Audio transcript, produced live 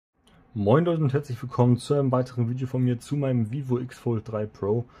Moin Leute und herzlich willkommen zu einem weiteren Video von mir zu meinem Vivo X Fold 3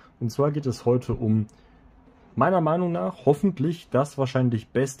 Pro. Und zwar geht es heute um, meiner Meinung nach, hoffentlich das wahrscheinlich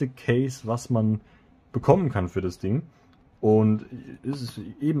beste Case, was man bekommen kann für das Ding. Und es ist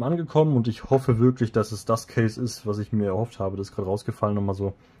eben angekommen und ich hoffe wirklich, dass es das Case ist, was ich mir erhofft habe. Das ist gerade rausgefallen, nochmal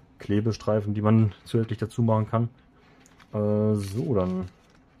so Klebestreifen, die man zusätzlich dazu machen kann. So, dann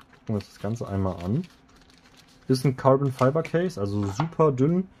gucken wir uns das Ganze einmal an. Ist ein Carbon Fiber Case, also super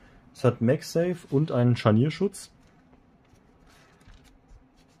dünn. Es hat Magsafe und einen Scharnierschutz.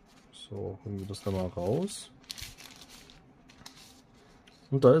 So, holen wir das da mal raus.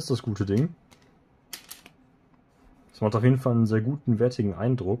 Und da ist das gute Ding. Es macht auf jeden Fall einen sehr guten, wertigen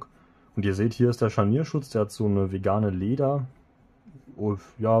Eindruck. Und ihr seht, hier ist der Scharnierschutz, der hat so eine vegane Leder,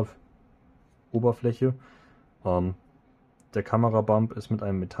 ja, Oberfläche. Der Kamerabump ist mit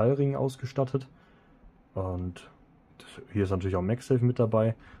einem Metallring ausgestattet. Und hier ist natürlich auch Magsafe mit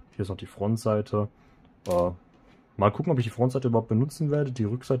dabei. Hier ist noch die Frontseite. Mal gucken, ob ich die Frontseite überhaupt benutzen werde. Die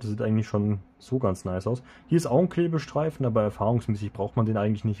Rückseite sieht eigentlich schon so ganz nice aus. Hier ist auch ein Klebestreifen, aber erfahrungsmäßig braucht man den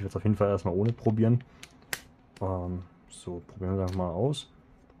eigentlich nicht. Ich werde es auf jeden Fall erstmal ohne probieren. So, probieren wir das mal aus.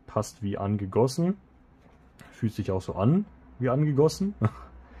 Passt wie angegossen. Fühlt sich auch so an wie angegossen.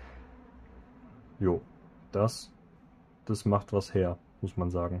 Jo, das macht was her, muss man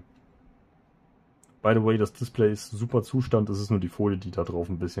sagen. By the way, das Display ist super Zustand, es ist nur die Folie, die da drauf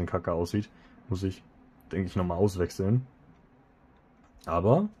ein bisschen kacke aussieht. Muss ich, denke ich, nochmal auswechseln.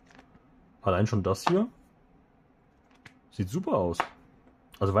 Aber allein schon das hier sieht super aus.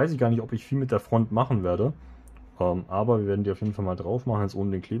 Also weiß ich gar nicht, ob ich viel mit der Front machen werde. Aber wir werden die auf jeden Fall mal drauf machen, jetzt ohne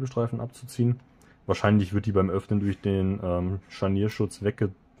den Klebestreifen abzuziehen. Wahrscheinlich wird die beim Öffnen durch den Scharnierschutz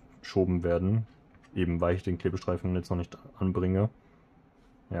weggeschoben werden. Eben weil ich den Klebestreifen jetzt noch nicht anbringe.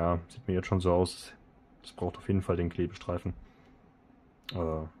 Ja, sieht mir jetzt schon so aus. Das braucht auf jeden Fall den Klebestreifen.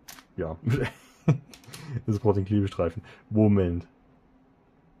 Ja. Das braucht den Klebestreifen. Moment.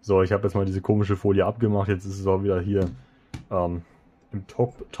 So, ich habe jetzt mal diese komische Folie abgemacht. Jetzt ist es auch wieder hier im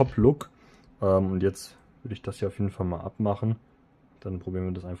Top-Look. Und jetzt würde ich das hier auf jeden Fall mal abmachen. Dann probieren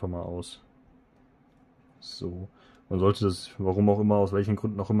wir das einfach mal aus. So. Man sollte das, warum auch immer, aus welchen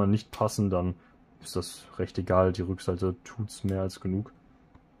Gründen auch immer, nicht passen, dann ist das recht egal. Die Rückseite tut's mehr als genug.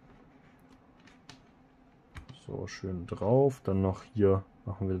 So, schön drauf. Dann noch hier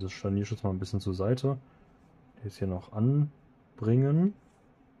machen wir das Scharnierschutz mal ein bisschen zur Seite. Jetzt hier noch anbringen.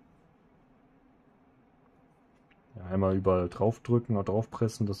 Ja, einmal überall draufdrücken und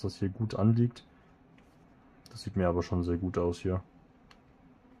draufpressen, dass das hier gut anliegt. Das sieht mir aber schon sehr gut aus hier.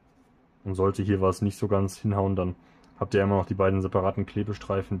 Und sollte hier was nicht so ganz hinhauen, dann habt ihr immer noch die beiden separaten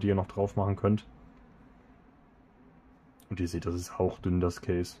Klebestreifen, die ihr noch drauf machen könnt. Und ihr seht, das ist hauchdünn, das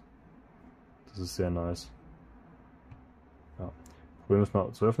Case. Das ist sehr nice. Ja. Probieren wir es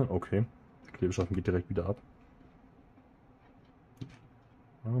mal zu öffnen. Okay. Der Klebestreifen geht direkt wieder ab.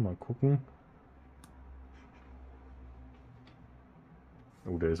 Ja, mal gucken.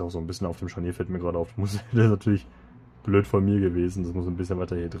 Oh, der ist auch so ein bisschen auf dem Scharnier, fällt mir gerade auf. Der ist natürlich blöd von mir gewesen. Das muss ein bisschen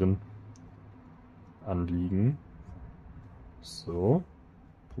weiter hier drin anliegen. So.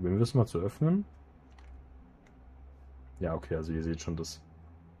 Probieren wir es mal zu öffnen. Ja, okay, also ihr seht schon, das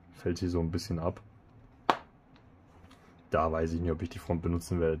fällt hier so ein bisschen ab. Da weiß ich nicht, ob ich die Front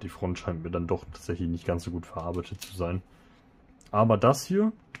benutzen werde. Die Front scheint mir dann doch tatsächlich nicht ganz so gut verarbeitet zu sein. Aber das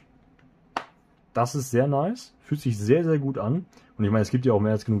hier, das ist sehr nice. Fühlt sich sehr, sehr gut an. Und ich meine, es gibt ja auch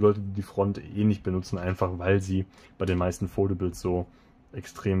mehr als genug Leute, die die Front eh nicht benutzen, einfach weil sie bei den meisten Foldables so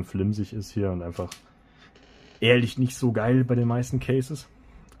extrem flimsig ist hier und einfach ehrlich nicht so geil bei den meisten Cases.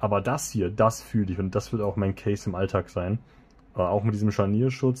 Aber das hier, das fühle ich und das wird auch mein Case im Alltag sein. Auch mit diesem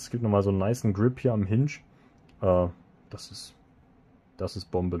Scharnierschutz. Es gibt nochmal so einen nicen Grip hier am Hinge. Das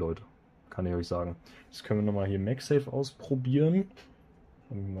ist Bombe, Leute. Kann ich euch sagen. Jetzt können wir nochmal hier Magsafe ausprobieren.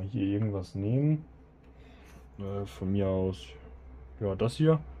 Können wir mal hier irgendwas nehmen. Von mir aus, ja, das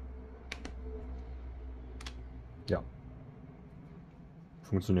hier. Ja.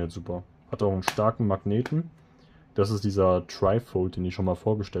 Funktioniert super. Hat auch einen starken Magneten. Das ist dieser Trifold, den ich schon mal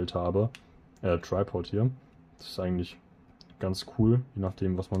vorgestellt habe. Tripod hier. Das ist eigentlich ganz cool, je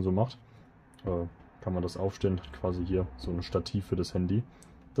nachdem, was man so macht. Kann man das aufstellen, hat quasi hier so ein Stativ für das Handy.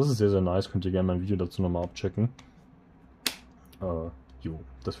 Das ist sehr, sehr nice. Könnt ihr gerne mein Video dazu nochmal abchecken. Jo,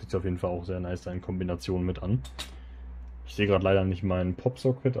 das fühlt sich auf jeden Fall auch sehr nice in Kombination mit an. Ich sehe gerade leider nicht meinen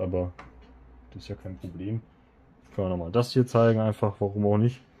Popsocket, aber das ist ja kein Problem. Können wir nochmal das hier zeigen, einfach, warum auch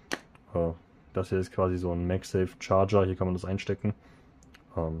nicht. Das hier ist quasi so ein Magsafe Charger, hier kann man das einstecken.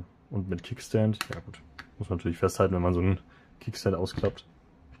 Und mit Kickstand, ja gut, muss man natürlich festhalten, wenn man so einen Kickstand ausklappt.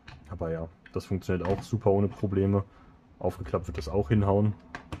 Aber ja, das funktioniert auch super ohne Probleme. Aufgeklappt wird das auch hinhauen.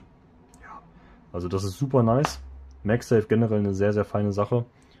 Also das ist super nice. Magsafe generell eine sehr, sehr feine Sache.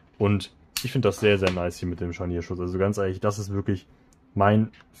 Und ich finde das sehr, sehr nice hier mit dem Scharnierschutz. Also ganz ehrlich, das ist wirklich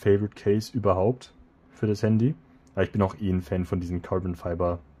mein Favorite Case überhaupt für das Handy. Aber ich bin auch ein Fan von diesen Carbon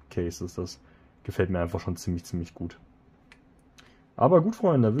Fiber Cases. Das gefällt mir einfach schon ziemlich, ziemlich gut. Aber gut,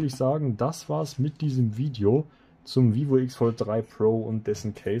 Freunde, da würde ich sagen, das war's mit diesem Video zum Vivo X Fold 3 Pro und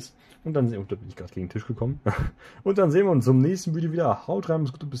dessen Case. Und dann sehen wir, da bin ich gerade gegen den Tisch gekommen. Und dann sehen wir uns zum nächsten Video wieder. Haut rein,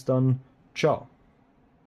 bis dann. Ciao.